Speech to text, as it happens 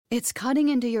It's cutting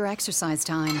into your exercise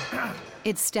time.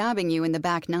 It's stabbing you in the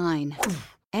back nine.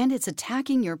 And it's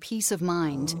attacking your peace of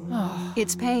mind.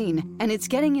 It's pain, and it's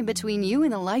getting in between you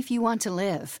and the life you want to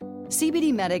live.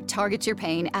 CBD Medic targets your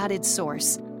pain at its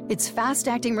source. It's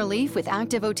fast-acting relief with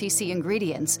active OTC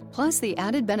ingredients, plus the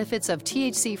added benefits of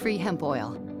THC-free hemp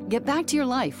oil. Get back to your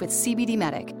life with CBD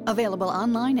Medic, available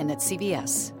online and at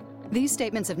CVS. These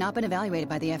statements have not been evaluated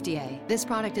by the FDA. This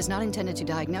product is not intended to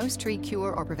diagnose, treat,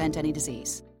 cure, or prevent any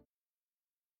disease.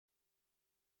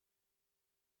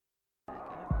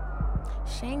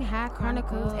 Shanghai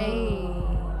Chronicles,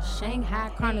 ayy. Shanghai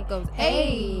Chronicles,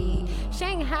 ayy.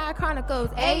 Shanghai Chronicles,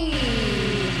 ayy.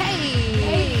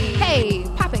 Hey, hey,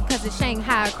 pop it cause it's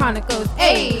Shanghai Chronicles,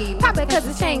 ayy. Pop it cause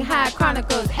it's Shanghai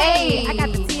Chronicles, ayy. I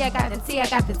got the tea, I got the tea, I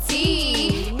got the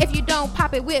tea. If you don't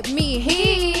pop it with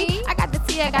me, I got the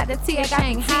tea, I got the tea, I got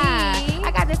Shanghai.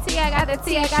 I got the tea, I got the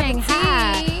tea, I got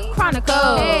Shanghai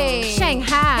Chronicles, hey.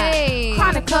 Shanghai hey.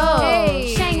 Chronicles,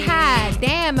 hey. Shanghai.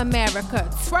 Damn America,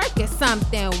 twerk is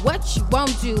something. What you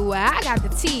won't do? I got the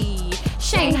tea.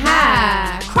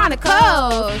 Shanghai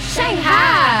Chronicles,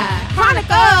 Shanghai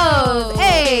Chronicles.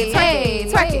 Hey,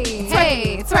 twerk it,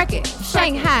 hey, twerk it.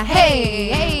 Shanghai, hey,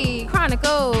 hey,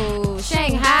 Chronicles,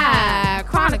 Shanghai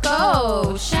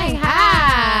Chronicles, Shanghai.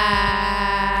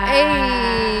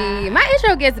 Hey, my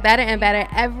intro gets better and better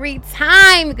every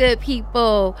time, good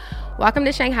people. Welcome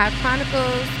to Shanghai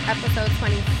Chronicles, episode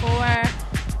 24.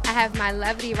 I have my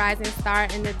lovely rising star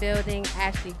in the building,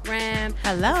 Ashley Graham.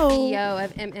 Hello. CEO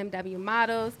of MMW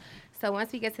Models. So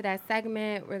once we get to that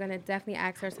segment, we're going to definitely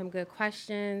ask her some good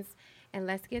questions. And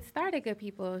let's get started, good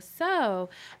people. So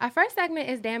our first segment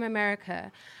is Damn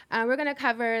America. We're going to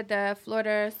cover the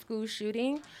Florida school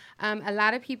shooting. A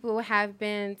lot of people have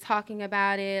been talking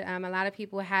about it. A lot of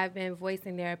people have been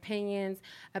voicing their opinions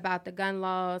about the gun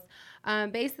laws.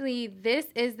 Basically, this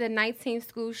is the 19th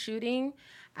school shooting.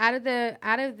 Out of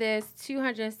this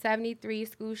 273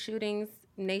 school shootings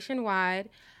nationwide,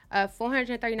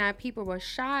 439 people were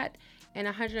shot and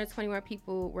 121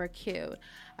 people were killed.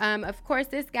 Of course,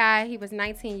 this guy, he was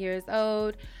 19 years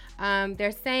old.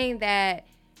 They're saying that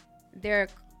they're,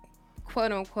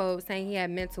 quote unquote, saying he had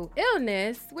mental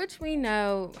illness, which we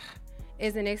know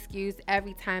is an excuse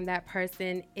every time that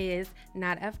person is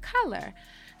not of color.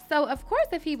 So, of course,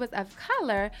 if he was of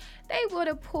color, they would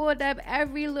have pulled up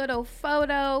every little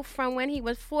photo from when he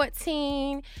was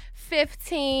 14,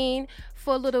 15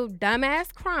 for little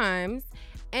dumbass crimes.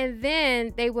 And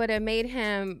then they would have made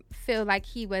him feel like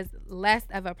he was less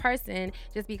of a person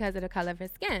just because of the color of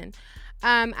his skin.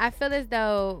 I feel as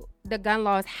though the gun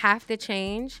laws have to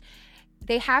change.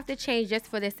 They have to change just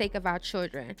for the sake of our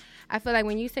children. I feel like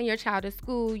when you send your child to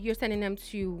school, you're sending them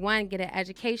to, one, get an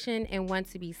education, and one,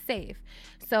 to be safe.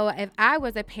 So if I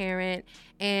was a parent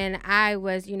and I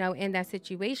was, in that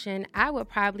situation, I would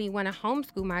probably want to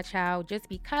homeschool my child just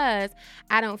because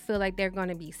I don't feel like they're going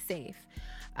to be safe.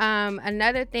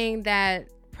 Another thing that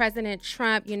President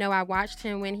Trump, I watched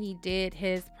him when he did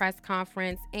his press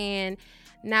conference, and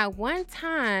not one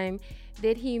time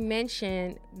did he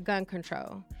mention gun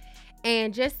control.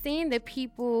 And just seeing the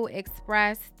people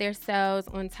express themselves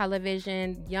on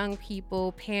television, young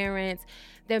people, parents,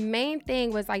 the main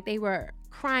thing was like they were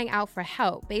crying out for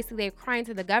help. Basically, they're crying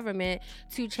to the government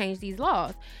to change these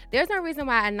laws. There's no reason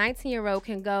why a 19-year-old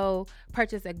can go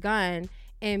purchase a gun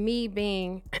and me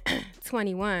being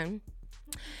 21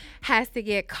 has to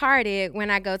get carded when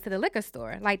I go to the liquor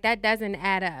store. Like, that doesn't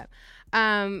add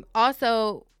up.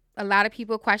 Also, a lot of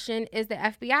people question, is the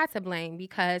FBI to blame?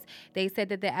 Because they said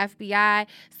that the FBI,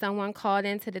 someone called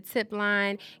into the tip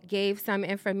line, gave some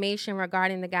information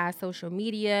regarding the guy's social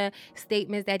media,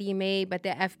 statements that he made, but the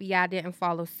FBI didn't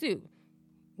follow suit.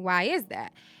 Why is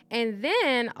that? And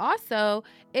then also,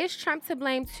 is Trump to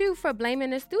blame too for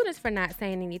blaming the students for not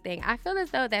saying anything? I feel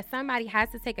as though that somebody has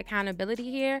to take accountability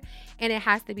here, and it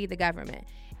has to be the government.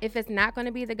 If it's not going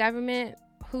to be the government,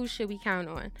 who should we count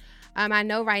on? I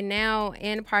know right now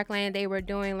in Parkland, they were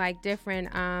doing like different,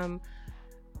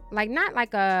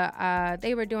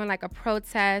 they were doing like a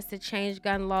protest to change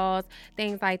gun laws,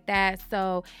 things like that.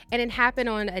 So, and it happened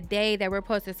on a day that we're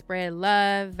supposed to spread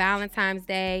love, Valentine's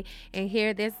Day. And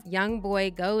here this young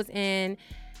boy goes in,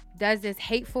 does this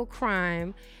hateful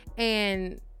crime.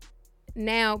 And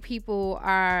now people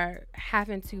are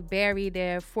having to bury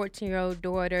their 14-year-old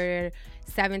daughter,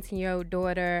 17-year-old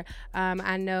daughter.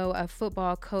 I know a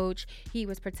football coach, he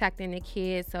was protecting the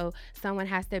kids, so someone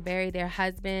has to bury their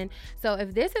husband. So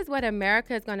if this is what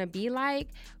America is going to be like,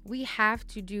 we have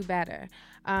to do better.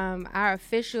 Our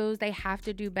officials, they have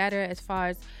to do better as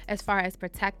far as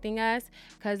protecting us.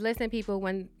 Because listen, people,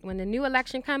 when the new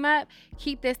election come up,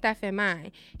 keep this stuff in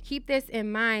mind. Keep this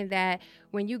in mind that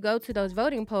when you go to those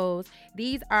voting polls,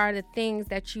 these are the things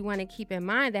that you want to keep in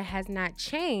mind that has not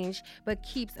changed, but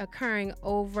keeps occurring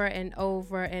over and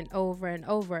over and over and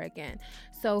over again.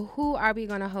 So who are we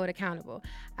going to hold accountable?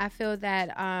 I feel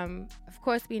that, of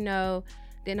course, we know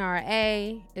the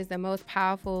NRA is the most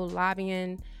powerful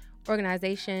lobbying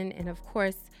organization, and of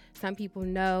course some people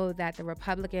know that the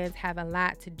Republicans have a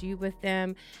lot to do with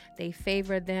them. They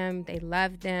favor them, they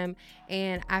love them,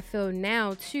 and I feel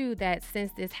now too that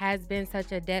since this has been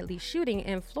such a deadly shooting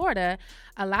in Florida,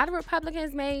 a lot of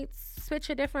Republicans may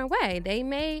switch a different way. They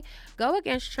may go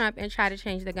against Trump and try to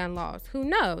change the gun laws. Who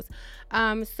knows?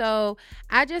 So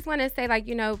I just want to say,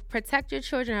 protect your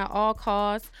children at all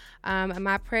costs.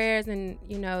 My prayers and,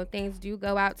 things do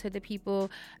go out to the people,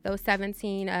 those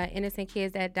 17 innocent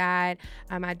kids that died.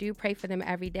 I do pray for them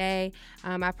every day.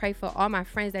 I pray for all my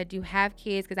friends that do have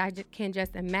kids, because I can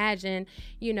just imagine,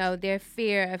 their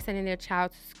fear of sending their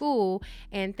child to school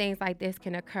and things like this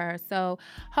can occur. So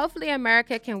hopefully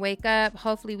America can wake up.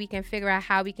 Hopefully we can figure out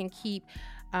how we can keep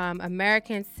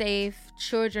Americans safe,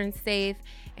 children safe,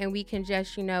 and we can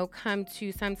just, come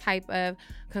to some type of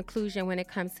conclusion when it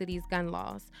comes to these gun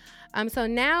laws. So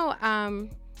now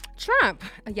Trump,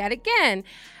 yet again,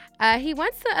 he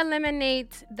wants to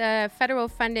eliminate the federal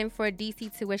funding for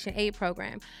DC tuition aid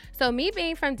program. So me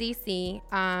being from DC,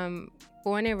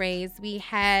 born and raised, we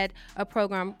had a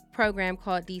program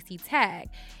called DC Tag.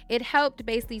 It helped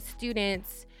basically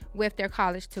students with their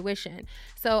college tuition.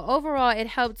 So overall, it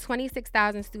helped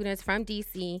 26,000 students from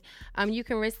DC. You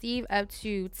can receive up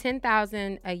to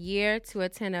 $10,000 a year to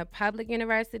attend a public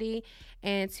university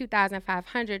and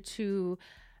 $2,500 to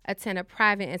attend a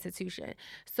private institution.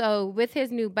 So with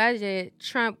his new budget,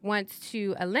 Trump wants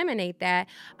to eliminate that.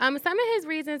 Some of his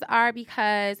reasons are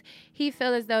because he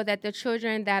feels as though that the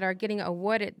children that are getting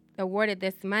awarded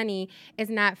this money is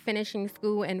not finishing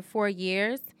school in 4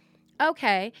 years.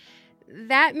 Okay,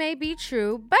 that may be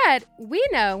true, but we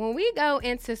know when we go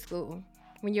into school,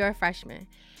 when you're a freshman,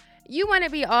 you want to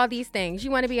be all these things.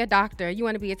 You want to be a doctor. You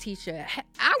want to be a teacher.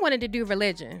 I wanted to do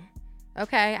religion.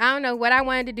 Okay, I don't know what I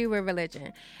wanted to do with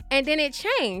religion. And then it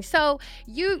changed. So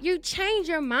you change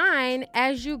your mind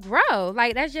as you grow.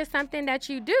 That's just something that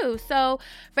you do. So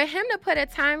for him to put a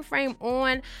time frame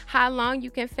on how long you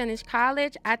can finish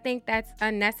college, I think that's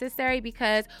unnecessary,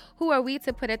 because who are we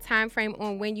to put a time frame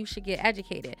on when you should get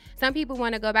educated? Some people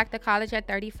want to go back to college at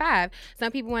 35.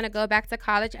 Some people want to go back to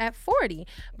college at 40.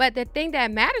 But the thing that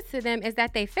matters to them is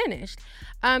that they finished.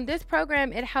 This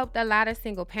program, it helped a lot of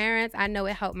single parents. I know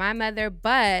it helped my mother,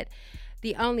 but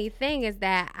the only thing is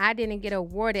that I didn't get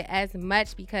awarded as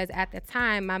much because at the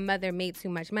time my mother made too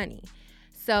much money.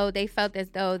 So they felt as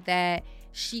though that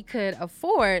she could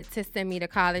afford to send me to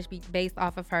college based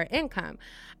off of her income.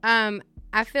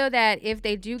 I feel that if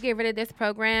they do get rid of this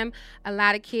program, a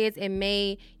lot of kids, it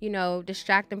may,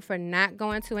 distract them for not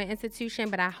going to an institution,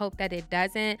 but I hope that it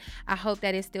doesn't. I hope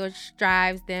that it still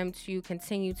strives them to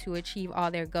continue to achieve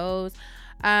all their goals.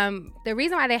 The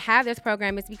reason why they have this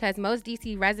program is because most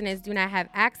DC residents do not have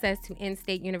access to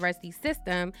in-state university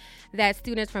system that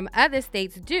students from other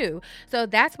states do. So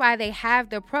that's why they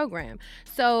have the program.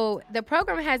 So the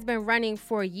program has been running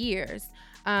for years.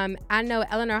 I know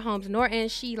Eleanor Holmes Norton,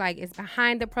 she is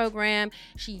behind the program.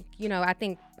 She,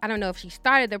 I don't know if she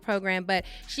started the program, but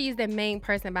she's the main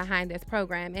person behind this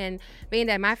program. And being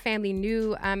that my family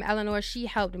knew Eleanor, she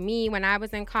helped me when I was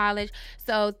in college.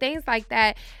 So things like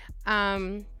that.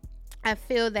 I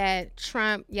feel that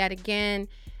Trump, yet again,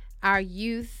 our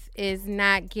youth is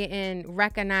not getting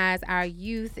recognized. Our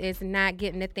youth is not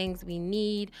getting the things we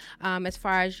need as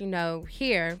far as,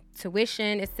 here,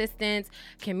 tuition assistance,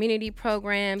 community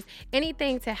programs,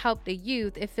 anything to help the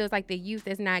youth. It feels like the youth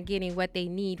is not getting what they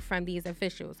need from these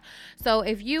officials. So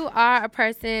if you are a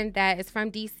person that is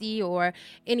from DC or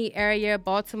any area,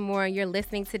 Baltimore, you're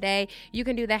listening today, you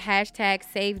can do the hashtag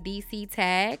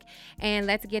 #SaveDCTag, and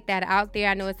let's get that out there.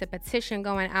 I know it's a petition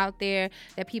going out there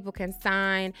that people can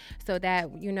sign so that,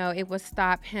 it will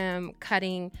stop him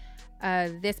cutting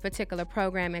this particular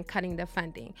program and cutting the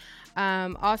funding.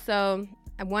 Also,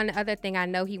 one other thing I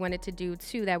know he wanted to do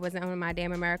too that wasn't on My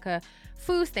Damn America,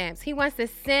 food stamps. He wants to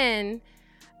send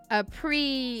a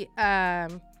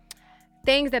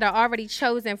things that are already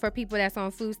chosen for people that's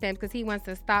on food stamps because he wants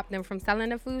to stop them from selling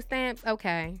the food stamps.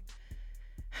 Okay.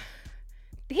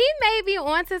 He may be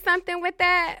onto something with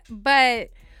that, but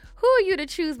who are you to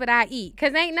choose what I eat?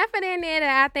 Because ain't nothing in there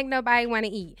that I think nobody want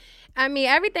to eat. I mean,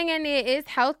 everything in there is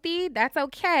healthy. That's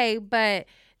okay, but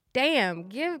damn,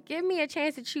 give me a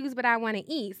chance to choose what I want to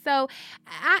eat. So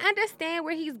I understand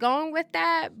where he's going with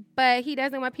that, but he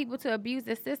doesn't want people to abuse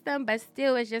the system. But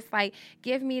still, it's just like,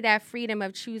 give me that freedom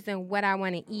of choosing what I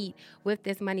want to eat with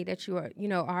this money that you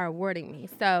are awarding me.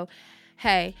 So,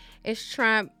 hey, it's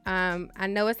Trump. I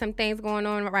know it's some things going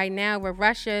on right now with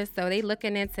Russia, so they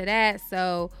looking into that.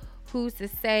 So who's to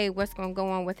say what's going to go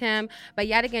on with him? But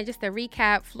yet again, just to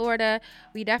recap, Florida,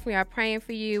 we definitely are praying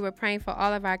for you. We're praying for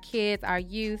all of our kids, our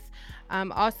youth.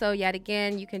 Also, yet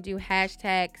again, you can do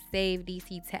hashtag Save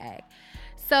DC Tag.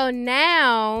 So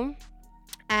now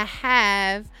I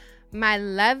have my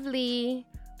lovely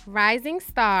rising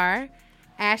star,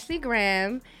 Ashley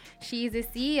Graham. She's the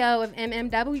CEO of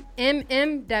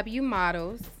MMW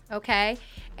Models, okay?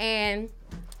 And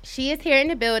she is here in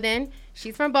the building.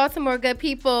 She's from Baltimore, good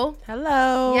people.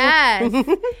 Hello. Yes.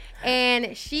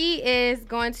 And she is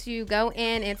going to go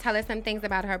in and tell us some things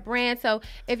about her brand. So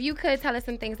if you could tell us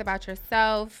some things about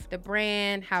yourself, the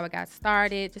brand, how it got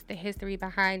started, just the history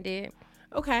behind it.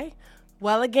 Okay.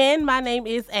 Well, again, my name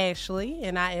is Ashley,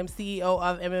 and I am CEO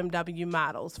of MMW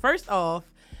Models. First off,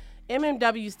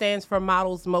 MMW stands for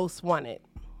Models Most Wanted.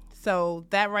 So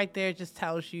that right there just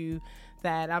tells you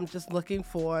that I'm just looking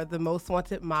for the most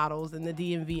wanted models in the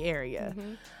DMV area.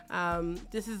 Mm-hmm.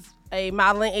 This is a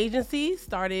modeling agency,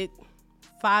 started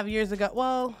 5 years ago.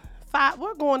 Well,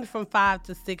 we're going from 5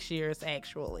 to 6 years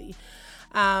actually.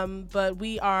 But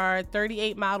we are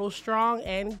 38 models strong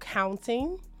and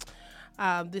counting.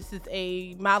 This is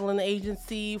a modeling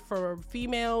agency for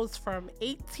females from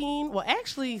 18, well,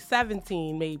 actually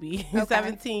 17 maybe, okay.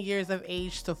 17 years of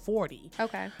age to 40.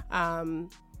 Okay.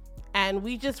 And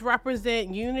we just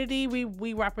represent unity.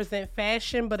 We represent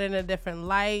fashion, but in a different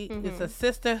light. Mm-hmm. It's a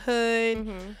sisterhood.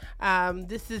 Mm-hmm.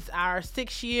 This is our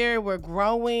 6th year. We're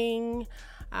growing.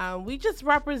 We just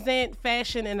represent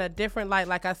fashion in a different light,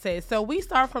 like I said. So we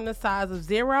start from the size of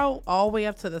 0 all the way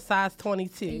up to the size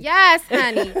 22. Yes,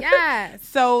 honey. Yes.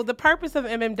 So the purpose of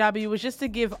MMW was just to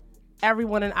give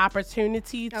everyone an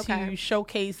opportunity to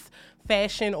showcase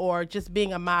fashion or just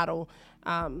being a model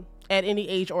at any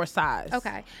age or size.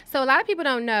 Okay. So a lot of people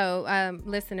don't know,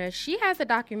 listeners, she has a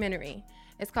documentary.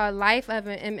 It's called Life of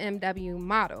an MMW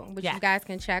Model, which you guys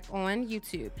can check on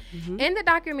YouTube. Mm-hmm. In the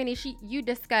documentary, you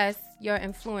discuss your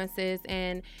influences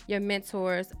and your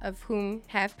mentors of whom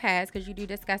have passed, because you do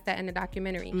discuss that in the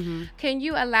documentary. Mm-hmm. Can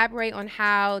you elaborate on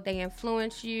how they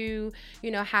influence you?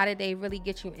 You know, how did they really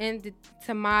get you into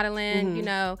modeling? Mm-hmm. You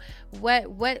know,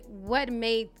 what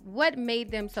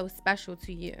made them so special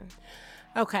to you?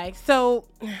 Okay, so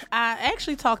I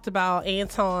actually talked about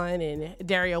Anton and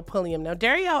Dario Pulliam. Now,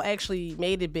 Dario actually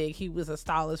made it big. He was a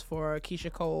stylist for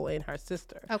Keisha Cole and her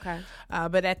sister. Okay.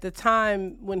 But at the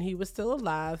time when he was still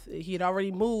alive, he had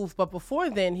already moved. But before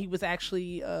then, he was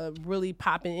actually really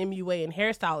popping MUA and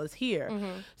hairstylist here.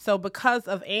 Mm-hmm. So because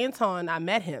of Anton, I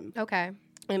met him. Okay.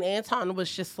 And Anton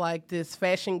was just like this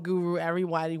fashion guru.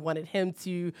 Everybody wanted him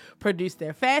to produce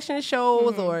their fashion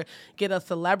shows or get a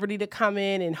celebrity to come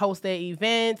in and host their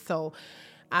events. So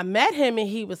I met him and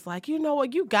he was like, you know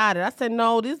what, you got it. I said,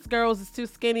 no, this girl's is too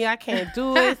skinny. I can't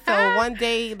do it. So one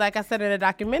day, like I said in the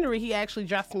documentary, he actually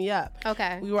dressed me up.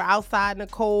 Okay. We were outside in the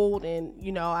cold and,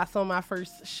 you know, I saw my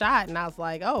first shot and I was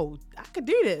like, oh, I could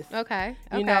do this. Okay.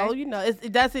 You know,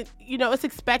 it doesn't, you know, it's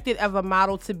expected of a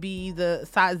model to be the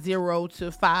size 0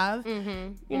 to 5.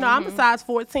 Mm-hmm. You know, I'm a size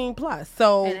 14 plus.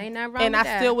 So, and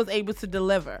I still was able to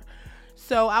deliver.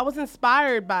 So I was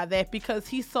inspired by that because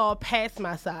he saw past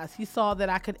my size. He saw that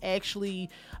I could actually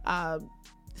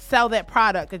sell that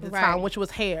product at the time, which was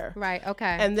hair. Right,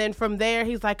 okay. And then from there,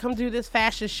 he's like, come do this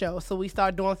fashion show. So we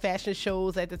started doing fashion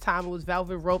shows. At the time, it was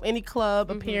Velvet Rope. Any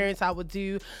club appearance I would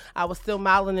do. I was still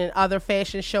modeling in other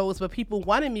fashion shows, but people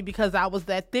wanted me because I was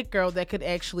that thick girl that could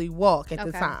actually walk at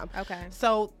the time. Okay.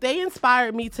 So they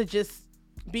inspired me to just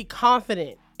be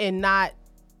confident and not,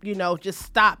 you know, just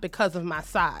stop because of my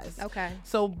size. Okay.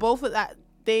 So both of that,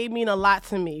 they mean a lot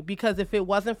to me because if it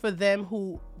wasn't for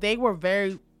them, they were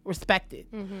very respected.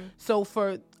 Mm-hmm. So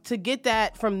to get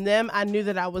that from them, I knew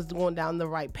that I was going down the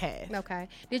right path. Okay.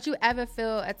 Did you ever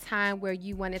feel a time where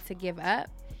you wanted to give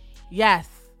up? Yes.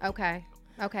 Okay.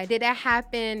 Okay. Did that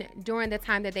happen during the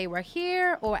time that they were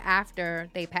here or after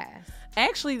they passed?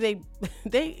 Actually, they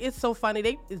it's so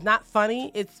funny. It's not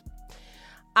funny.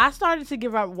 I started to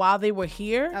give up while they were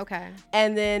here. Okay.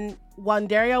 And then when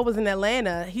Dario was in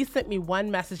Atlanta, he sent me one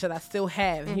message that I still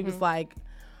have. And he was like,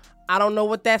 I don't know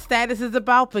what that status is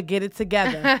about, but get it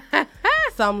together.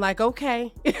 So I'm like,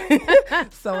 okay.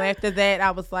 So after that,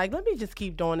 I was like, let me just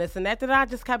keep doing this. And after that, I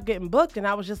just kept getting booked. And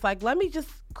I was just like, let me just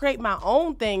create my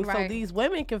own thing so these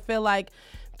women can feel like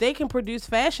they can produce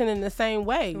fashion in the same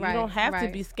way. You don't have to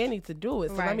be skinny to do it.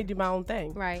 So let me do my own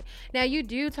thing. Right. Now, you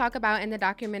do talk about in the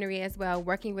documentary as well,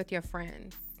 working with your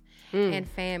friends and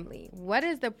family. What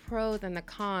is the pros and the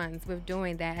cons with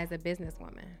doing that as a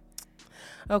businesswoman?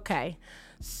 Okay.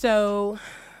 So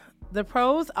the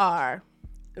pros are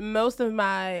most of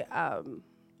my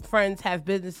friends have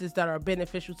businesses that are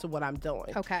beneficial to what I'm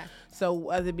doing. Okay. So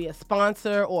whether it be a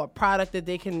sponsor or a product that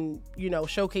they can,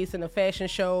 showcase in a fashion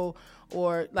show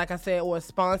or, like I said, or a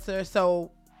sponsor.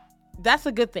 So that's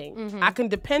a good thing. I can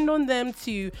depend on them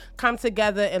to come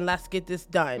together and let's get this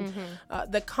done.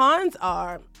 The cons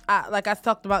are, like I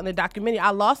talked about in the documentary, I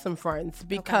lost some friends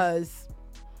because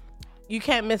you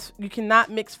cannot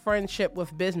mix friendship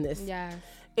with business. Yes.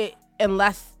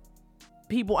 Unless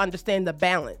people understand the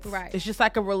balance. Right. It's just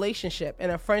like a relationship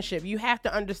and a friendship. You have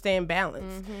to understand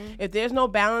balance. If there's no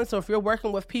balance, or if you're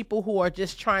working with people who are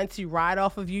just trying to ride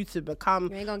off of you to become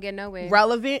you ain't gonna get nowhere.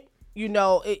 relevant,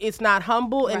 it's not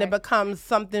humble, and it becomes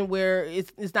something where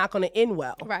it's not going to end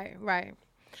well. Right.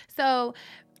 So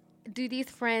do these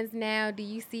friends now, do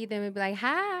you see them and be like,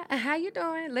 hi, how you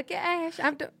doing? Look at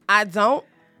Ash. I don't.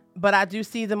 But I do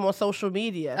see them on social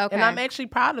media. Okay. And I'm actually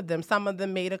proud of them. Some of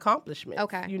them made accomplishments.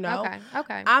 Okay.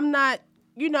 Okay. I'm not,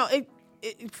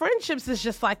 friendships is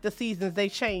just like the seasons. They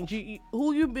change.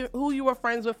 Who you were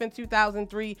friends with in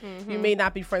 2003, you may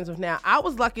not be friends with now. I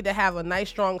was lucky to have a nice,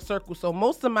 strong circle. So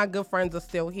most of my good friends are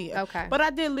still here. Okay. But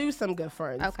I did lose some good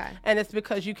friends. Okay. And it's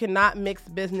because you cannot mix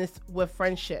business with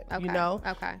friendship,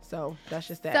 Okay. So that's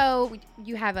just that. So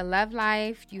you have a love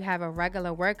life. You have a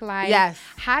regular work life. Yes.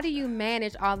 How do you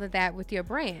manage all of that with your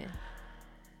brand?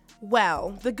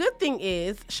 Well, the good thing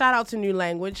is, shout out to New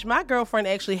Language. My girlfriend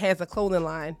actually has a clothing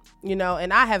line,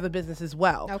 and I have a business as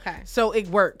well. Okay. So it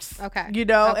works. Okay.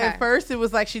 At first it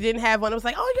was like she didn't have one. It was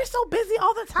like, oh, you're so busy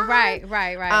all the time.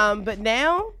 Right. But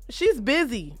now she's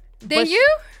busy. Then you?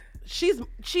 She's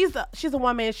a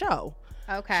one-man show.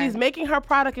 Okay. She's making her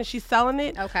product and she's selling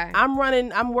it. Okay. I'm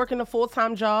working a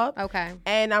full-time job. Okay.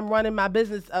 And I'm running my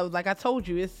business of, like I told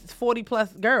you, it's 40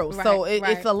 plus girls. Right, so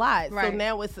it's a lot. Right. So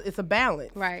now it's a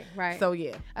balance. Right. So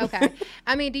yeah. Okay.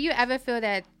 I mean, do you ever feel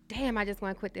that, damn, I just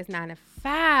want to quit this 9 to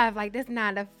 5? Like this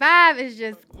 9 to 5 is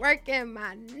just working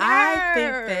my nerve. I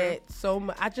think that so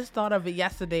much. I just thought of it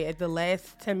yesterday at the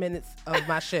last 10 minutes of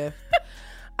my shift.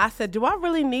 I said, do I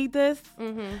really need this?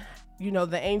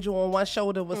 The angel on one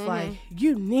shoulder was like,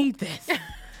 you need this.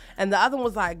 And the other one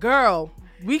was like, girl,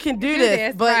 we can do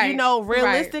this. But,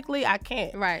 realistically, I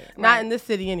can't. Right. Not in this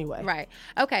city anyway. Right.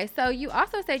 Okay. So you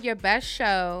also said your best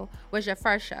show was your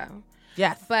first show.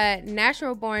 Yes. But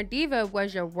Natural Born Diva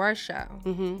was your worst show.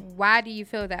 Why do you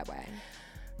feel that way?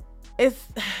 It's,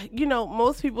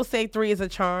 most people say 3 is a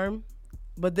charm.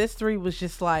 But this 3 was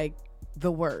just like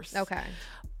the worst. Okay.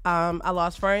 I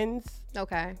lost friends.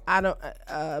 Okay.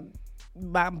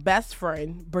 My best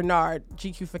friend, Bernard,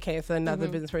 GQ for Cancer, another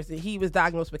business person, he was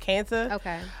diagnosed with cancer.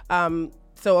 Okay.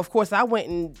 So, of course, I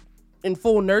went in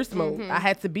full nurse mode. I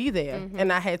had to be there,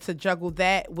 and I had to juggle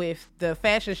that with the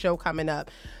fashion show coming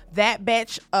up. That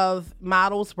batch of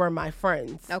models were my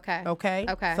friends. Okay.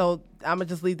 So, I'm going to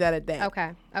just leave that at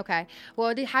that. Okay.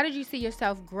 Well, how did you see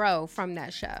yourself grow from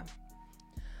that show?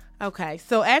 Okay,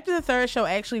 so after the third show,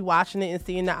 actually watching it and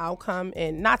seeing the outcome,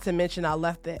 and not to mention I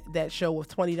left that show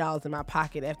with $20 in my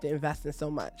pocket after investing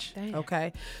so much. Damn.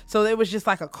 Okay, so it was just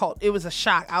like a cult. It was a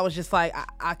shock. I was just like,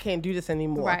 I can't do this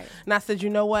anymore. Right. And I said,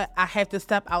 you know what? I have to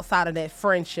step outside of that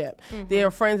friendship. There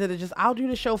are friends that are just, I'll do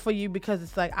the show for you because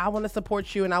it's like, I want to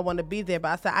support you and I want to be there. But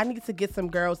I said, I need to get some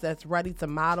girls that's ready to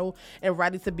model and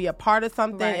ready to be a part of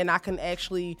something, and I can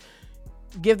actually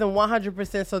give them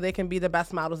 100% so they can be the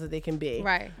best models that they can be.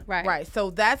 Right. So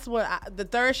that's what the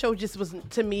third show just wasn't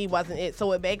it.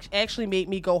 So it actually made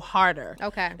me go harder.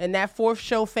 Okay. And that fourth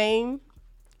show, Fame,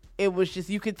 it was just,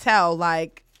 you could tell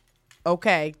like,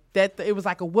 okay, that it was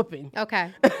like a whooping.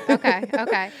 Okay.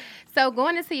 So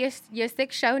going into your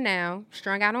 6th show now,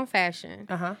 Strung Out on Fashion.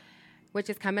 Which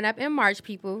is coming up in March,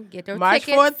 people. Get their March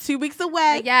tickets. March 4th, 2 weeks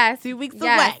away. Yes. 2 weeks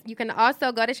away. You can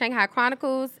also go to Shanghai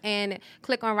Chronicles and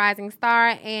click on Rising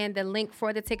Star, and the link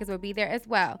for the tickets will be there as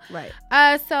well. Right.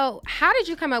 So how did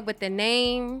you come up with the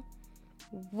name?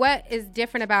 What is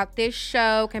different about this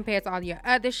show compared to all your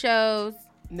other shows?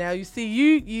 Now you see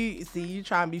you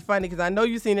trying to be funny because I know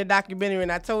you seen the documentary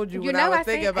and I told you what I was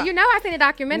thinking about. You know I seen the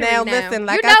documentary. Now listen,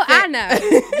 like I know.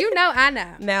 You know I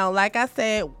know. Now, like I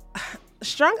said,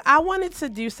 I wanted to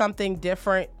do something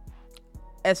different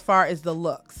as far as the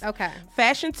looks. Okay.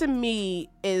 Fashion to me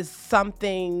is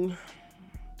something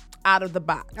out of the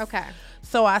box. Okay.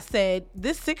 So I said,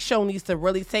 this 6 show needs to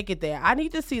really take it there. I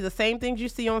need to see the same things you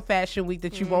see on Fashion Week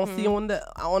that you won't see on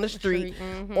the street,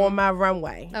 on my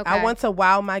runway. Okay. I want to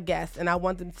wow my guests, and I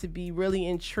want them to be really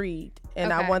intrigued,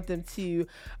 and I want them to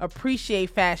appreciate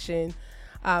fashion.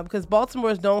 Because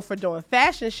Baltimore is known for doing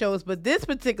fashion shows, but this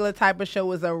particular type of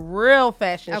show is a real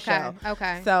fashion show.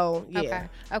 Okay. So, yeah.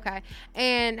 Okay.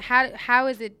 And how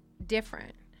is it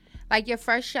different? Like your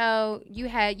first show,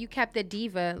 you kept the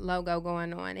Diva logo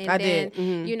going on, and did.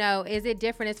 You know, is it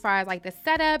different as far as like the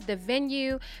setup, the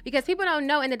venue? Because people don't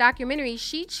know in the documentary,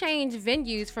 she changed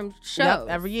venues from shows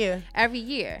every year. Every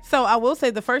year. So I will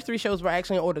say the first 3 shows were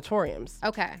actually in auditoriums.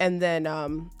 Okay. And then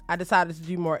I decided to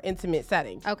do more intimate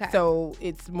settings. Okay. So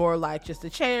it's more like just the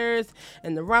chairs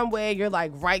and the runway. You're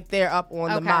like right there up on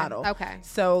the model. Okay.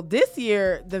 So this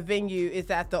year the venue is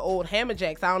at the old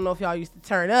Hammerjacks. I don't know if y'all used to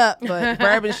turn up, but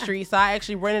Bourbon Street. So I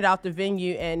actually rented out the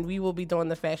venue, and we will be doing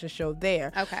the fashion show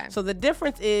there. Okay. So the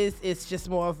difference is it's just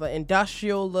more of an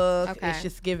industrial look. Okay. It's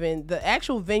just given the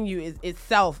actual venue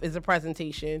itself is a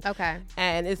presentation. Okay.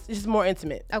 And it's just more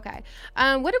intimate. Okay.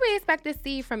 What do we expect to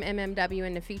see from MMW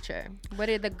in the future? What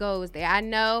are the goals there? I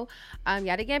know,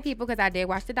 yet again, people, because I did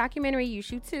watch the documentary, you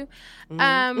should too.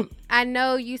 I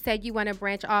know you said you want to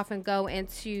branch off and go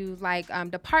into like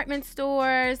department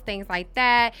stores, things like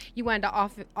that. You wanted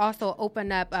to also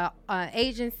open up a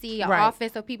agency, an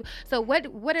office of people. So what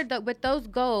are with those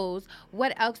goals?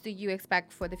 What else do you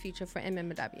expect for the future for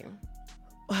MMW?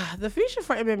 The future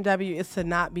for MMW is to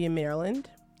not be in Maryland.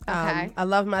 Okay. I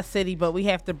love my city, but we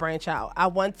have to branch out. I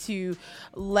want to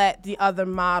let the other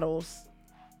models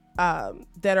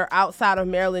that are outside of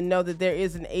Maryland know that there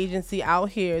is an agency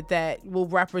out here that will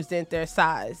represent their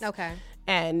size. Okay.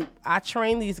 And I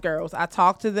train these girls. I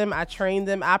talk to them. I train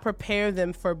them. I prepare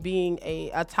them for being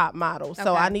a top model.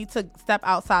 So I need to step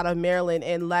outside of Maryland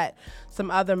and let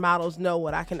some other models know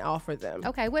what I can offer them.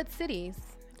 Okay. What cities?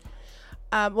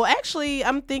 Well, actually,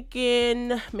 I'm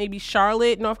thinking maybe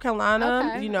Charlotte, North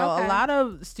Carolina. Okay, a lot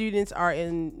of students are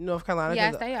in North Carolina.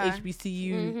 Yes, they are.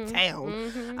 HBCU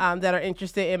town that are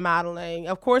interested in modeling.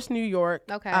 Of course, New York.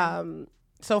 Okay.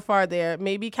 So far there.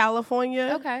 Maybe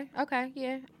California. Okay.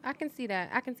 Yeah, I can see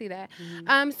that.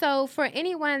 So for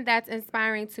anyone that's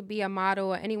inspiring to be a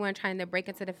model or anyone trying to break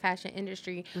into the fashion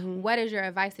industry, what is your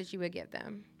advice that you would give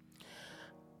them?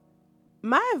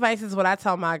 My advice is what I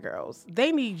tell my girls.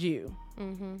 They need you.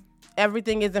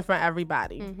 Everything isn't for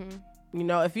everybody.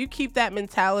 If you keep that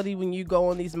mentality when you go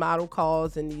on these model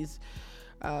calls and these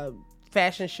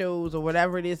fashion shows or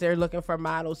whatever it is they're looking for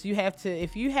models,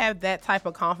 if you have that type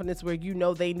of confidence where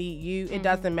they need you, it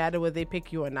doesn't matter whether they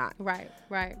pick you or not. Right.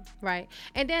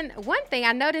 And then one thing,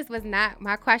 I know this was not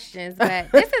my questions,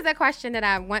 but this is a question that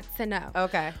I want to know.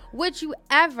 Okay. Would you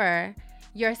ever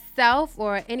yourself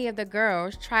or any of the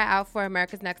girls try out for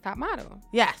America's Next Top Model?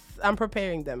 Yes, I'm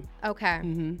preparing them. Okay.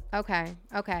 Okay.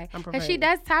 Because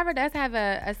Tyra does have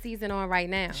a season on right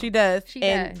now. She does.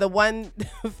 The one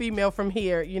female from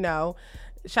here,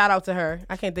 shout out to her.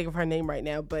 I can't think of her name right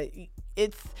now, but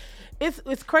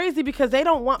it's crazy because they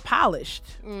don't want polished.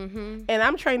 And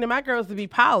I'm training my girls to be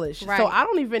polished. Right. So I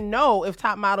don't even know if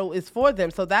Top Model is for them.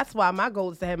 So that's why my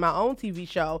goal is to have my own TV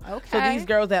show. Okay. So these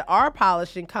girls that are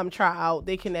polished and come try out,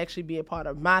 they can actually be a part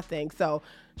of my thing. So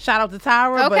shout out to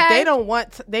Tyra, but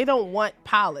they don't want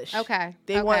polish. Okay.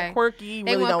 They want quirky.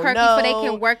 They really want don't quirky know. so they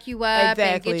can work you up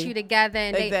Exactly. and get you together.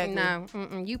 And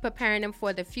Exactly. you preparing them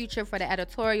for the future, for the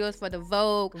editorials, for the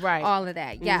Vogue, right? All of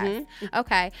that. Yes.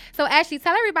 Okay. So Ashley,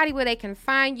 tell everybody where they can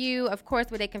find you. Of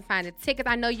course, where they can find the tickets.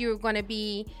 I know you're going to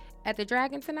be at the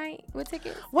Dragon tonight with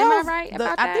tickets. Well, am I right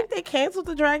about that? I think they canceled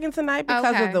the Dragon tonight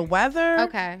because of the weather.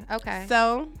 Okay.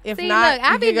 So if listen,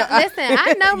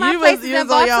 I know my places in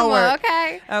Baltimore.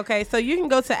 Okay. So you can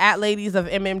go to @Ladies of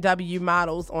MMW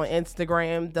Models on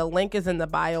Instagram. The link is in the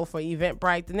bio for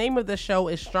Eventbrite. The name of the show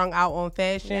is Strung Out on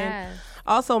Fashion. Yes.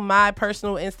 Also, my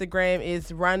personal Instagram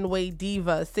is Runway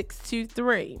Diva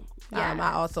 623. Yes.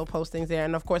 I also post things there,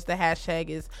 and of course the hashtag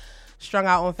is Strung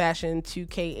Out on Fashion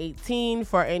 2K18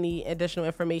 for any additional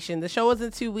information. The show is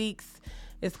in 2 weeks.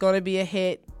 It's going to be a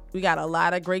hit. We got a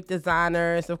lot of great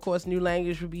designers. Of course, New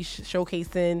Language will be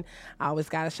showcasing. I always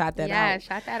got to shout that out. Yeah,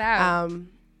 shout that out.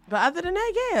 But other than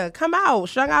that, yeah, come out,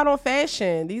 strung out on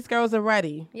fashion. These girls are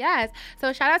ready. Yes.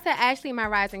 So shout out to Ashley, my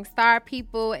rising star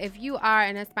people. If you are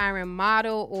an aspiring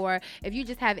model, or if you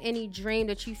just have any dream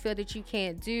that you feel that you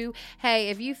can't do, hey,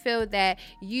 if you feel that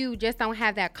you just don't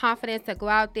have that confidence to go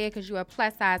out there because you're a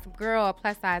plus size girl, a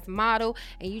plus size model,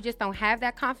 and you just don't have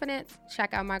that confidence,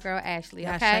 check out my girl Ashley.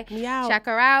 Okay, check me out. Check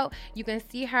her out. You can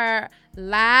see her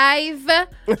live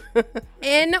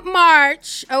in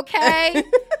March. Okay.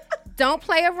 Don't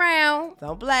play around.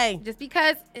 Don't play. Just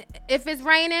because if it's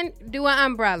raining, do an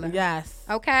umbrella. Yes.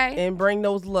 Okay? And bring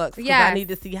those looks. Yes. I need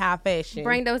to see high fashion.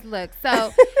 Bring those looks.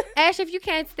 So, Ash, if you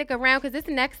can't stick around, because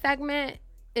this next segment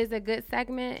is a good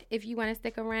segment. If you want to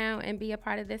stick around and be a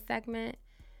part of this segment,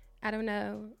 I don't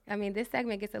know. I mean, this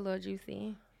segment gets a little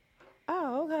juicy.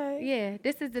 Oh, okay. Yeah,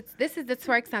 this is the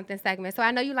twerk something segment. So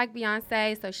I know you like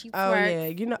Beyonce, so she twerks.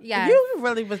 Oh yeah, you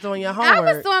really was doing your homework. I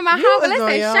was doing my homework.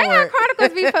 Listen, Shanghai Chronicles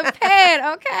be prepared,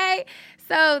 okay?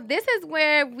 So this is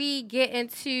where we get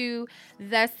into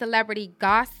the celebrity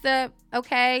gossip,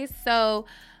 okay? So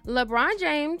LeBron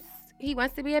James, he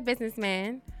wants to be a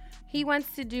businessman. He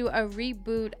wants to do a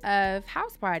reboot of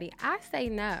House Party. I say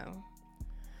no.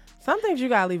 Some things you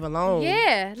gotta leave alone.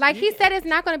 Yeah, like he said, it's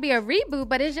not gonna be a reboot,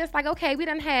 but it's just like, okay, we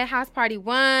done had House Party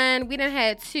 1, we done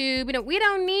had 2, we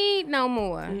don't need no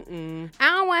more. I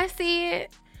don't want to see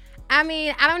it. I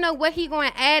mean, I don't know what he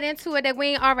going to add into it that we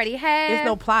ain't already had. There's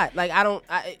no plot. Like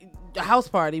House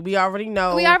Party, we already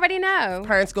know.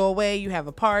 Parents go away, you have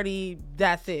a party,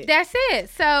 that's it.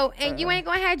 So, and you ain't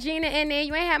gonna have Gina in there,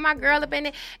 you ain't have my girl up in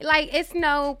there. Like, it's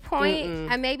no point.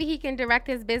 And maybe he can direct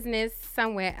his business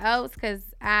somewhere else, because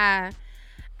I'm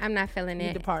not feeling it. You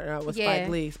need to partner up with Spike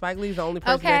Lee. Spike Lee's the only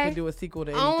person that can do a sequel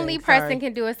to anything.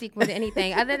 Can do a sequel to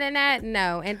anything. Other than that,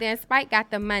 no. And then Spike got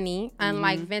the money,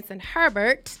 unlike Vincent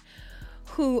Herbert,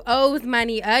 who owes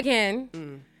money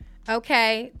again.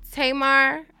 Okay,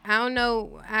 Tamar, I don't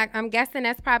know. I'm guessing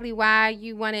that's probably why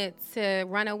you wanted to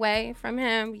run away from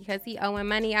him, because he owing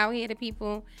money out here to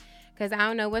people. Because I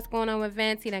don't know what's going on with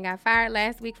Vince. He done got fired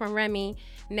last week from Remy.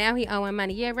 Now he owing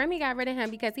money. Yeah, Remy got rid of him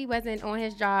because he wasn't on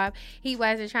his job. He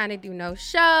wasn't trying to do no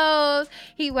shows.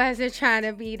 He wasn't trying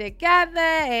to be together.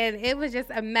 And it was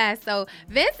just a mess. So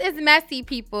Vince is messy,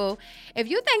 people. If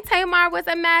you think Tamar was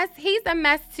a mess, he's a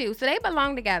mess too. So they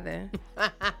belong together.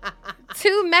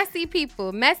 Two messy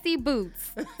people, messy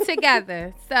boots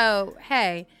together. So,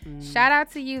 hey, shout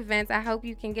out to you, Vince. I hope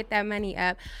you can get that money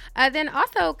up. Then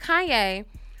also Kanye.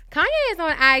 Kanye is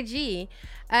on IG.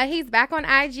 He's back on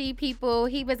IG, people.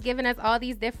 He was giving us all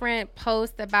these different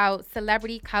posts about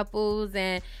celebrity couples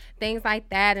and things like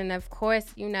that. And, of course,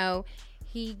 you know,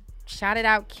 he shouted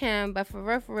out Kim. But for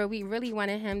real, we really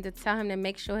wanted him to tell him to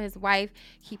make sure his wife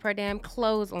keep her damn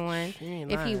clothes on.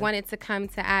 If he wanted to come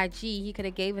to IG, he could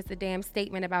have gave us a damn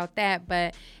statement about that.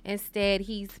 But instead,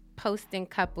 he's posting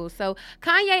couples. So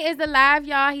Kanye is alive,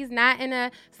 y'all. He's not in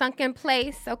a sunken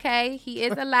place, okay? He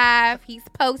is alive. He's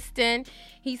posting.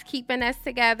 He's keeping us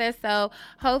together. So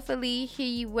hopefully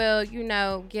he will, you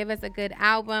know, give us a good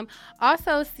album.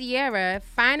 Also, Sierra,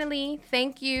 finally,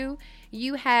 thank you.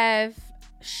 You have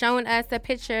shown us a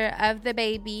picture of the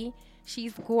baby.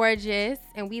 She's gorgeous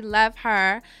and we love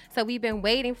her. So we've been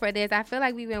waiting for this. I feel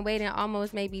like we've been waiting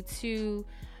almost maybe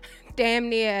damn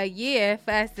near a year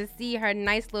for us to see her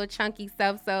nice little chunky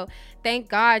self. So thank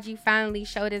God you finally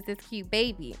showed us this cute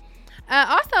baby.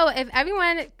 Also, if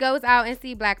everyone goes out and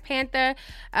see Black Panther,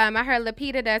 I heard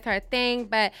Lupita does her thing,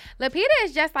 but Lupita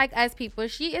is just like us people.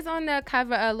 She is on the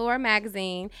cover of Allure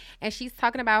magazine, and she's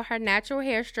talking about her natural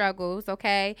hair struggles,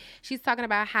 okay? She's talking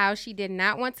about how she did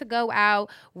not want to go out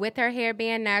with her hair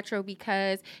being natural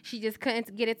because she just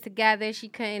couldn't get it together. She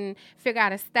couldn't figure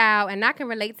out a style, and I can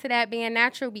relate to that being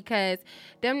natural because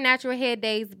them natural hair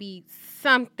days be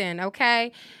something,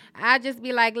 okay? I just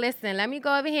be like, listen, let me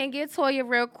go over here and get Toya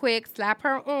real quick, slap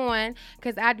her on,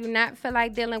 because I do not feel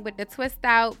like dealing with the twist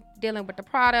out, dealing with the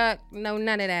product, no,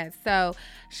 none of that. So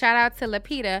shout out to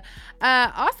Lupita.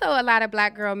 Also a lot of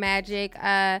Black girl magic.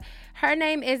 Her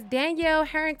name is Danielle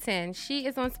Harrington. She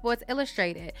is on Sports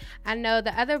Illustrated. I know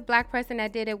the other Black person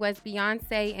that did it was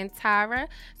Beyonce and Tara.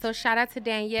 So shout out to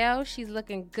Danielle. She's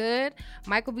looking good.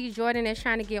 Michael B. Jordan is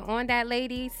trying to get on that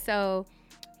lady. So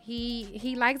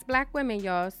he likes Black women,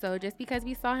 y'all. So just because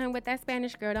we saw him with that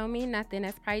Spanish girl don't mean nothing.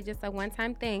 That's probably just a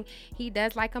one-time thing. He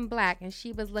does like them Black, and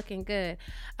she was looking good.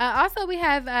 Also, we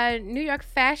have New York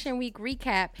Fashion Week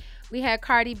recap. We had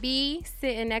Cardi B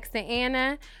sitting next to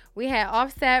Anna. We had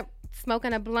Offset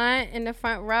smoking a blunt in the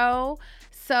front row.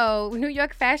 So New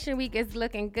York Fashion Week is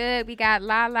looking good. We got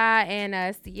Lala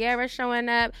and Sierra showing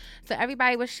up. So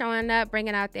everybody was showing up,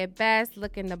 bringing out their best,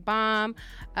 looking the bomb.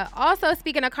 Also,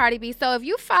 speaking of Cardi B, so if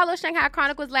you follow Shanghai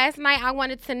Chronicles last night, I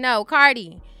wanted to know,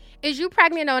 Cardi, is you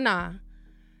pregnant or not?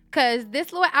 Because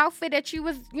this little outfit that you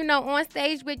was, on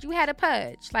stage with, you had a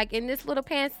pudge, like in this little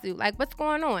pantsuit. Like, what's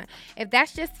going on? If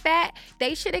that's just fat,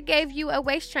 they should have gave you a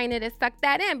waist trainer to suck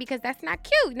that in, because that's not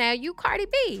cute. Now, you Cardi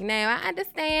B. Now, I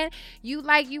understand you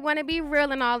want to be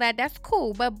real and all that. That's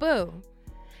cool, but boo.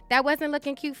 That wasn't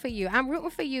looking cute for you. I'm rooting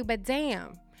for you, but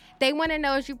damn. They want to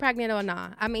know is you pregnant or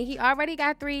not. I mean, he already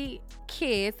got 3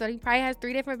 kids, so he probably has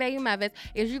 3 different baby mothers.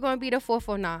 Is you going to be the 4th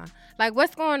or not? Like,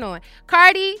 what's going on?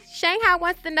 Cardi, Shanghai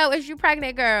wants to know, is you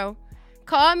pregnant, girl?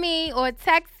 Call me or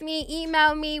text me,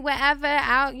 email me, whatever.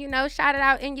 I'll, shout it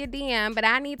out in your DM. But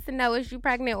I need to know, is you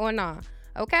pregnant or not?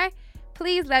 Okay?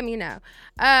 Please let me know.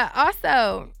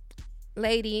 Also,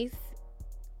 ladies,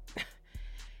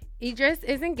 Idris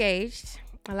is engaged.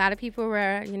 A lot of people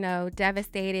were,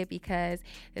 devastated because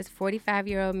this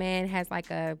 45-year-old man has like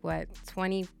a,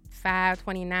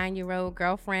 29-year-old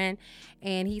girlfriend.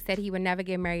 And he said he would never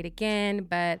get married again.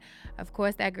 But, of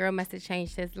course, that girl must have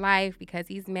changed his life because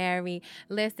he's married.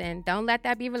 Listen, don't let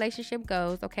that be relationship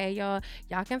goals, okay, y'all?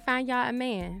 Y'all can find y'all a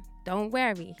man. Don't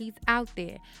worry. He's out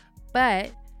there.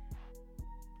 But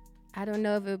I don't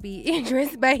know if it'll be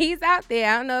Idris, but he's out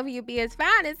there. I don't know if he'll be as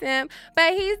fine as him,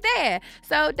 but he's there.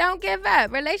 So don't give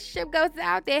up. Relationship goes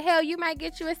out there. Hell, you might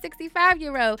get you a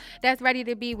 65-year-old that's ready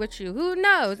to be with you. Who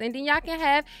knows? And then y'all can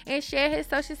have and share his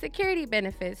Social Security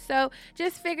benefits. So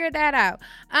just figure that out.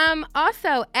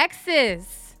 Also,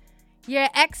 exes. You're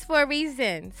ex for a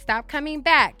reason. Stop coming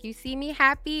back. You see me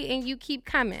happy and you keep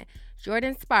coming.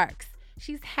 Jordan Sparks.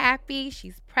 She's happy,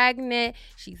 she's pregnant,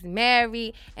 she's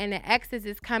married, and the exes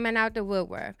is coming out the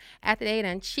woodwork. After they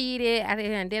done cheated, after they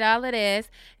done did all of this,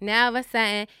 now all of a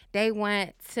sudden they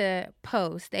want to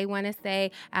post. They want to say,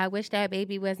 I wish that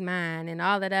baby was mine, and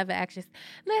all that other extras.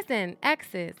 Listen,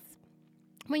 exes,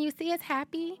 when you see us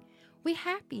happy, we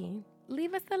happy.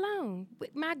 Leave us alone.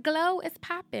 My glow is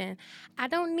popping. I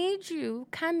don't need you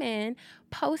coming,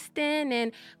 posting,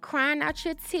 and crying out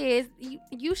your tears.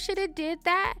 You should have did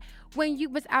that when you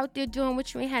was out there doing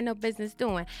what you ain't had no business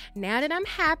doing. Now that I'm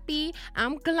happy,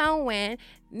 I'm glowing,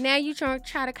 now you try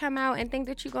to come out and think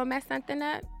that you're going to mess something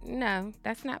up? No,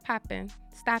 that's not popping.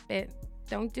 Stop it.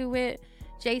 Don't do it.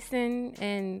 Jason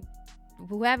and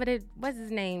whoever, what's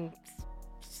his name?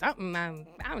 Something, I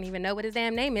don't even know what his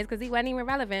damn name is because he wasn't even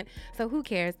relevant. So who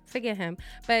cares? Forget him.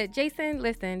 But Jason,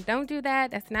 listen, don't do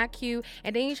that. That's not cute.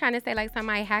 And then you're trying to say like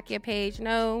somebody hack your page.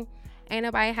 No, ain't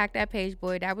nobody hacked that page,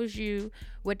 boy. That was you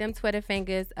with them Twitter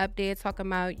fingers up there talking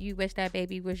about you wish that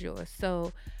baby was yours.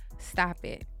 So stop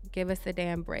it. Give us a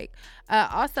damn break.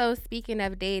 Also, speaking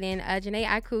of dating, Jhené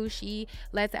Aiko, she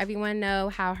lets everyone know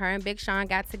how her and Big Sean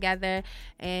got together.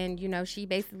 And, she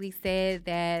basically said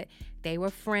that they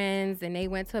were friends and they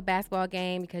went to a basketball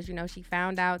game because, she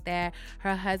found out that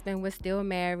her husband was still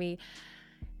married.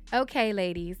 Okay,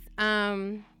 ladies.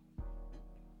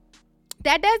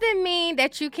 That doesn't mean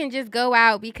that you can just go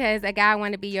out because a guy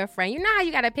want to be your friend. You know how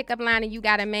you got a pickup line and you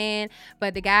got a man,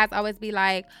 but the guys always be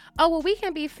like, oh, well, we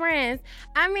can be friends.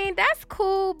 I mean, that's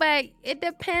cool, but it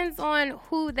depends on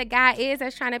who the guy is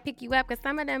that's trying to pick you up, because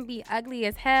some of them be ugly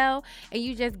as hell and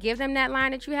you just give them that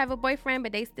line that you have a boyfriend,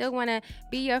 but they still want to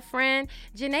be your friend.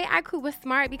 Jhené Aiko was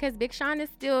smart because Big Sean is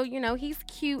still, he's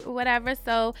cute or whatever,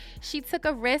 so she took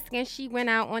a risk and she went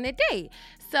out on a date.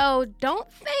 So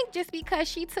don't think just because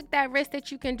she took that risk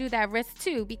that you can do that risk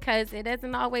too, because it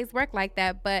doesn't always work like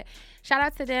that. But shout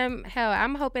out to them. Hell,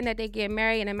 I'm hoping that they get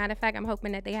married. And as a matter of fact, I'm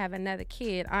hoping that they have another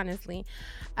kid, honestly.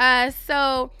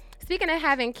 So speaking of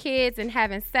having kids and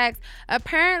having sex,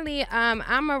 apparently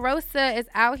Omarosa is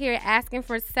out here asking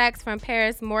for sex from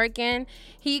Paris Morgan.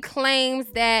 He claims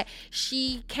that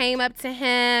she came up to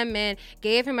him and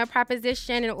gave him a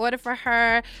proposition in order for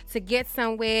her to get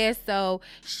somewhere. So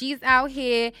she's out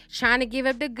here trying to give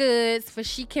up the goods for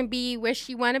she can be where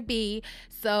she want to be.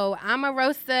 So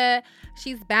Omarosa,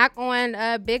 she's back on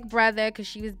Big Brother because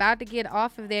she was about to get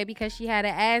off of there because she had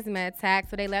an asthma attack.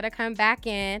 So they let her come back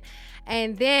in.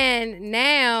 And then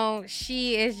now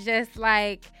she is just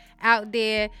like out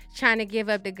there trying to give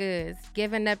up the goods,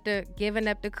 giving up the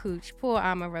cooch. Poor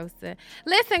Omarosa.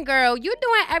 Listen, girl, you're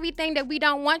doing everything that we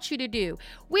don't want you to do.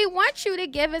 We want you to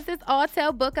give us this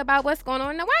all-tell book about what's going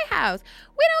on in the White House.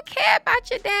 We don't care about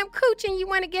your damn cooch and you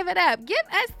want to give it up. Give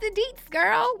us the deets,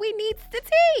 girl. We need the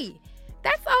tea.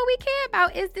 That's all we care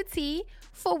about is the tea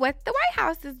for what the White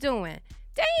House is doing.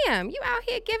 Damn, you out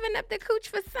here giving up the cooch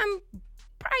for some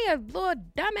probably a little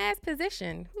dumbass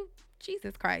position.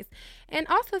 Jesus Christ. And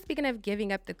also, speaking of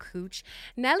giving up the cooch,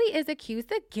 Nelly is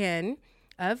accused again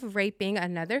of raping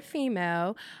another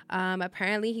female.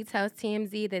 Apparently, he tells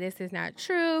TMZ that this is not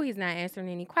true. He's not answering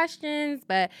any questions,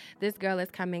 but this girl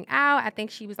is coming out. I think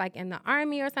she was like in the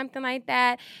army or something like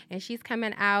that, and she's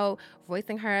coming out,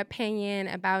 voicing her opinion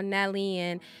about Nelly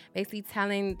and basically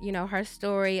telling, her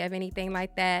story of anything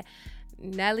like that.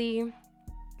 Nelly,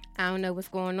 I don't know what's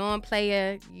going on,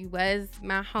 player. You was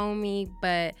my homie,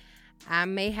 but I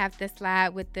may have to slide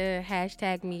with the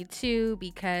hashtag Me Too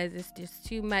because it's just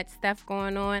too much stuff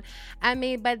going on. I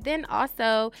mean, but then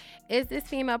also, is this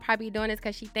female probably doing this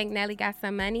because she think Nelly got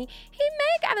some money? He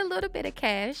may got a little bit of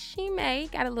cash. She may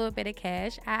got a little bit of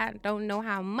cash. I don't know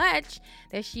how much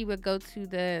that she would go to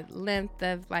the length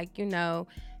of,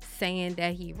 saying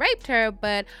that he raped her,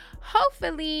 but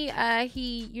hopefully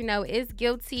he is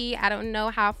guilty. I don't know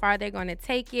how far they're going to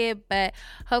take it, but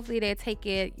hopefully they take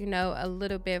it a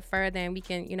little bit further and we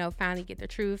can finally get the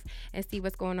truth and see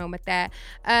what's going on with that.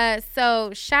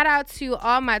 So shout out to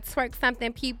all my twerk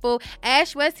something people.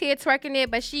 Ash was here twerking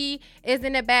it, but she is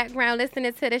in the background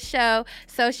listening to the show,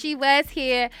 so she was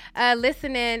here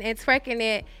listening and twerking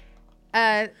it.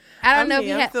 I don't know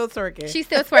if I'm still twerking. She's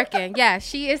still twerking. Yeah,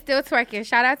 she is still twerking.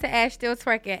 Shout out to Ash, still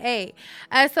twerking. Hey,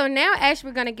 so now, Ash,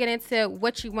 we're going to get into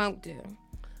what you won't do.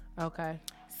 Okay.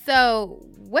 So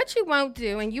what you won't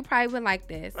do, and you probably would like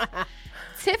this.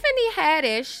 Tiffany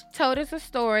Haddish told us a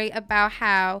story about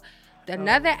how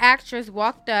another actress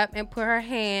walked up and put her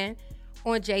hand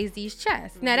on Jay-Z's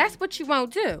chest. Mm-hmm. Now, that's what you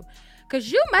won't do.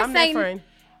 Because you must say...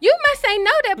 You must say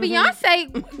no that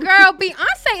Beyonce, girl,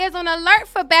 Beyonce is on alert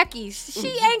for Becky. She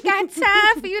ain't got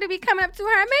time for you to be coming up to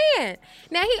her man.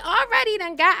 Now, he already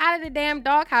done got out of the damn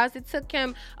doghouse. It took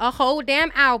him a whole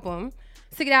damn album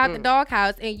to get out the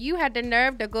doghouse, and you had the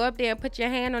nerve to go up there and put your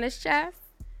hand on his chest?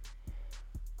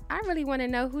 I really want to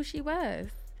know who she was.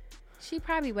 She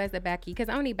probably was a Becky, because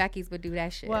only Becky's would do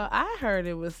that shit. Well, I heard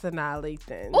it was Sanaa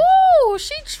Lathan. Ooh,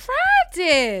 she tried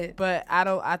it. But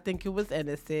I think it was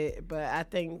innocent. But I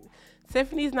think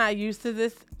Tiffany's not used to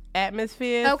this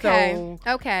atmosphere. Okay.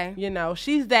 So,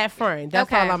 she's that friend.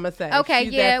 That's all I'm going to say. Okay,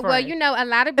 she's yeah. Well, a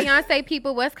lot of Beyonce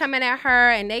people was coming at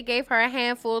her, and they gave her a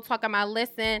handful, talking about,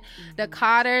 listen, the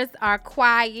Carters are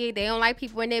quiet. They don't like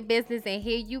people in their business. And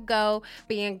here you go,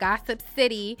 being Gossip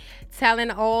City,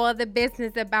 telling all the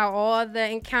business about all the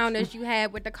encounters you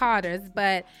had with the Carters.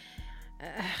 But...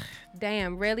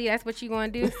 damn, really? That's what you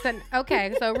want to do?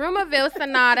 Okay, so Rumorville,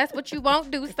 Sanaa, that's what you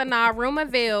won't do, Sanaa.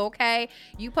 Rumorville, okay?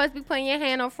 You supposed to be putting your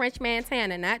hand on French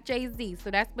Montana, not Jay-Z. So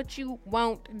that's what you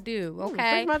won't do,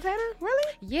 okay? French Montana?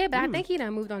 Really? Yeah, but I think he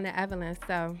done moved on to Evelyn,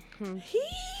 so. He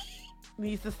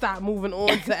needs to stop moving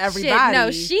on to everybody. Shit,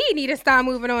 no, she need to stop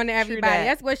moving on to everybody.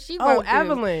 That's what she won't do. Oh,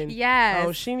 Evelyn. Yes.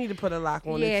 Oh, she need to put a lock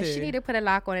on it, too. Yeah, she need to put a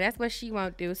lock on it. That's what she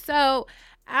won't do. So...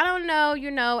 I don't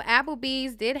know,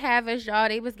 Applebee's did have us, y'all.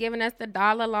 They was giving us the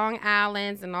 $1 Long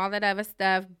Islands and all that other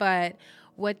stuff. But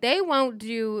what they won't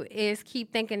do is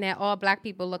keep thinking that all black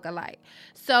people look alike.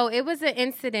 So it was an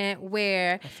incident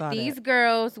where these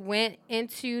girls went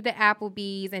into the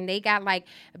Applebee's and they got like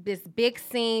this big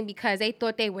scene because they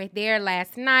thought they were there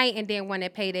last night and didn't want to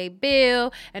pay their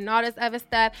bill and all this other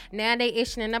stuff. Now they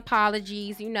issuing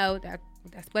apologies.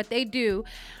 That's what they do.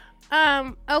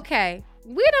 Okay.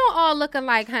 We don't all look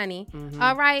alike, honey. Mm-hmm.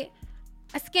 All right?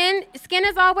 Skin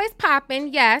is always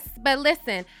popping, yes. But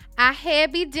listen, our hair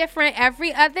be different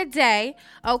every other day,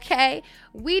 okay?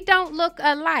 We don't look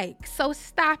alike, so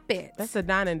stop it. That's a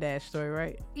Dine and Dash story,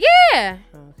 right? Yeah.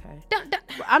 Okay.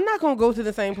 I'm not going to go to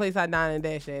the same place I Dine and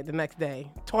Dash at the next day.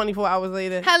 24 hours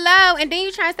later. Hello, and then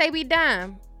you try to say we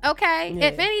dumb. Okay, yeah.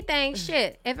 If anything,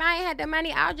 shit, if I ain't had the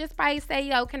money, I'll just probably say,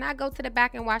 yo, can I go to the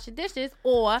back and wash the dishes?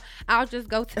 Or I'll just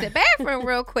go to the bathroom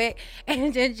real quick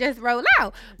and then just roll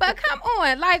out. But come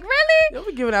on, like, really? Don't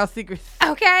be giving out secrets.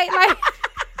 Okay, like,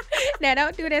 now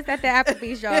don't do this at the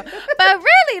Applebee's, y'all. But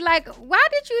really, like, why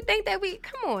did you think that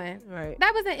come on. Right.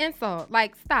 That was an insult.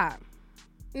 Like, stop.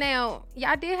 Now,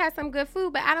 y'all did have some good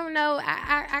food, but I don't know.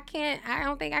 I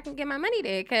don't think I can get my money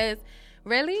there because...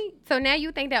 Really? So now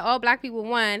you think that all black people,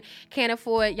 one, can't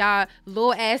afford y'all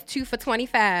little ass 2 for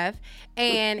 $25,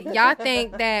 and y'all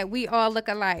think that we all look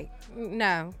alike?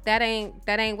 No, that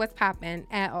ain't what's popping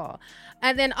at all.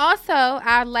 And then also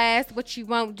our last, what you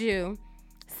won't do,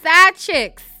 side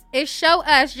chicks, is show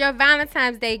us your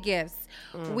Valentine's Day gifts.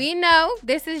 We know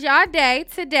this is your day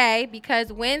today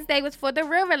because Wednesday was for the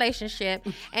real relationship,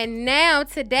 and now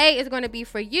today is going to be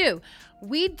for you.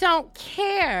 We don't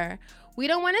care. We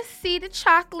don't want to see the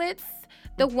chocolates,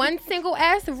 the one single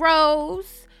ass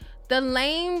rose, the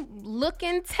lame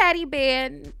looking teddy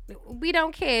bear. We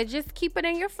don't care. Just keep it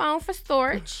in your phone for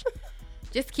storage.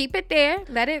 Just keep it there.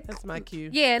 Let it. That's my cue.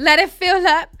 Yeah, let it fill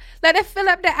up. Let it fill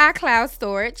up the iCloud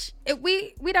storage.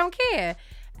 We don't care.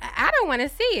 I don't want to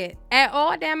see it at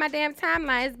all down my damn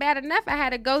timeline. It's bad enough I had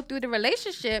to go through the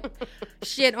relationship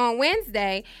shit on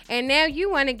Wednesday, and now you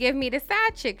want to give me the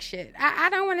side chick shit. I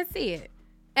don't want to see it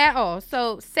at all.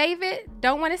 So save it.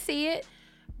 Don't want to see it.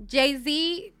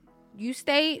 Jay-Z, you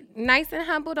stay nice and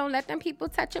humble. Don't let them people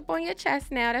touch up on your chest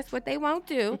now. That's what they won't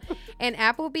do. And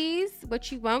Applebee's,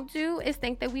 what you won't do is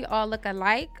think that we all look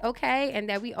alike, okay? And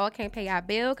that we all can't pay our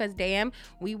bill because, damn,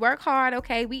 we work hard,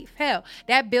 okay? Hell,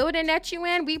 that building that you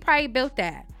in, we probably built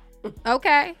that,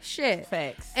 okay? Shit.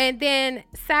 Facts. And then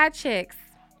side chicks,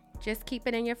 just keep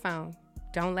it in your phone.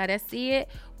 Don't let us see it.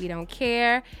 We don't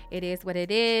care. It is what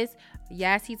it is.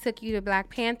 Yes, he took you to Black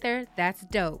Panther. That's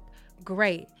dope.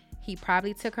 Great. He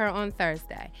probably took her on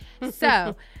Thursday.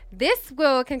 So this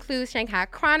will conclude Shanghai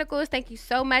Chronicles. Thank you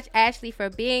so much, Ashley, for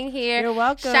being here. You're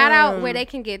welcome. Shout out where they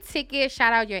can get tickets.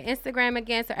 Shout out your Instagram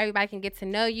again so everybody can get to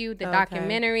know you, the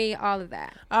documentary, all of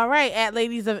that. All right. At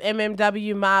Ladies of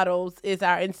MMW Models is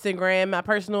our Instagram. My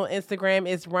personal Instagram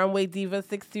is Runway Diva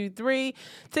 623.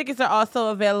 Tickets are also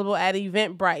available at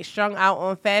Eventbrite. Strung Out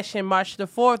on Fashion, March the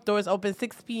 4th. Doors open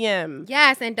 6 p.m.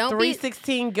 Yes, and don't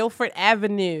 316 Guilford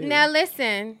Avenue. Now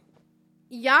listen.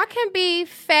 Y'all can be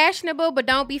fashionable, but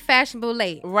don't be fashionable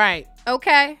late. Right.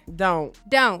 Okay? Don't.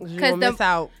 Because miss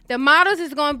out. The models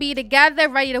is going to be together,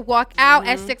 ready to walk out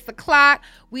at 6 o'clock.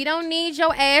 We don't need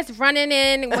your ass running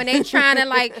in when they trying to,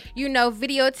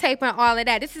 videotape and all of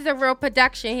that. This is a real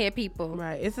production here, people.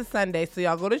 Right. It's a Sunday, so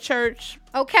y'all go to church.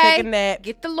 Okay? Take a nap.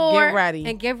 Get the Lord. Get ready.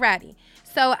 And get ready.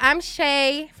 So I'm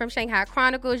Shay from Shanghai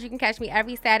Chronicles. You can catch me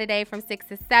every Saturday from 6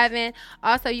 to 7.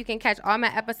 Also, you can catch all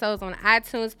my episodes on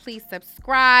iTunes. Please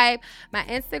subscribe. My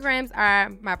Instagrams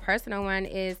are, my personal one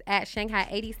is at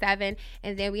Shanghai87.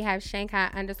 And then we have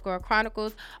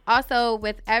Shanghai_Chronicles. Also,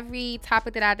 with every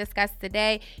topic that I discussed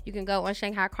today, you can go on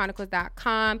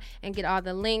ShanghaiChronicles.com and get all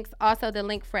the links. Also, the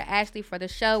link for Ashley for the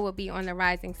show will be on the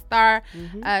Rising Star.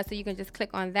 So you can just click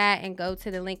on that and go to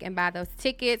the link and buy those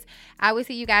tickets. I will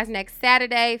see you guys next Saturday.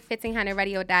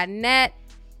 1500radio.net,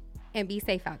 and be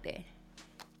safe out there.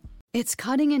 It's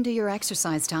cutting into your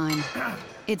exercise time.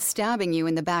 It's stabbing you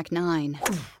in the back nine.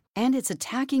 And it's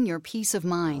attacking your peace of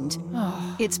mind.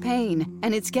 It's pain,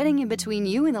 and it's getting in between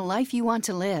you and the life you want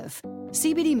to live.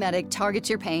 CBD Medic targets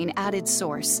your pain at its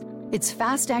source. It's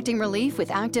fast-acting relief with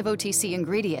active OTC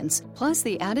ingredients, plus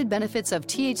the added benefits of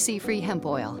THC-free hemp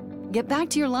oil. Get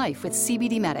back to your life with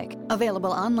CBD Medic,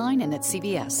 available online and at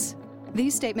CVS.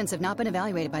 These statements have not been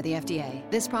evaluated by the FDA.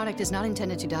 This product is not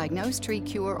intended to diagnose, treat,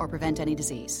 cure, or prevent any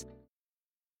disease.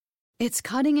 It's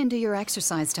cutting into your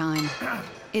exercise time.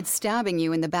 It's stabbing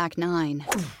you in the back nine.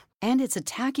 And it's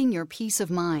attacking your peace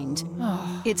of mind.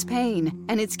 It's pain,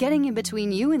 and it's getting in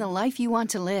between you and the life you want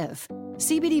to live.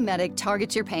 CBD Medic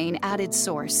targets your pain at its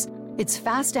source. It's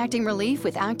fast-acting relief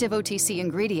with active OTC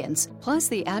ingredients, plus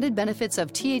the added benefits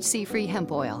of THC-free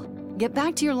hemp oil. Get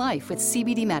back to your life with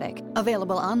CBD Medic,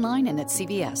 available online and at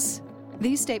CVS.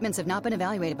 These statements have not been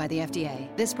evaluated by the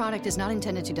FDA. This product is not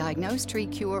intended to diagnose,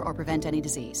 treat, cure, or prevent any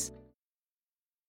disease.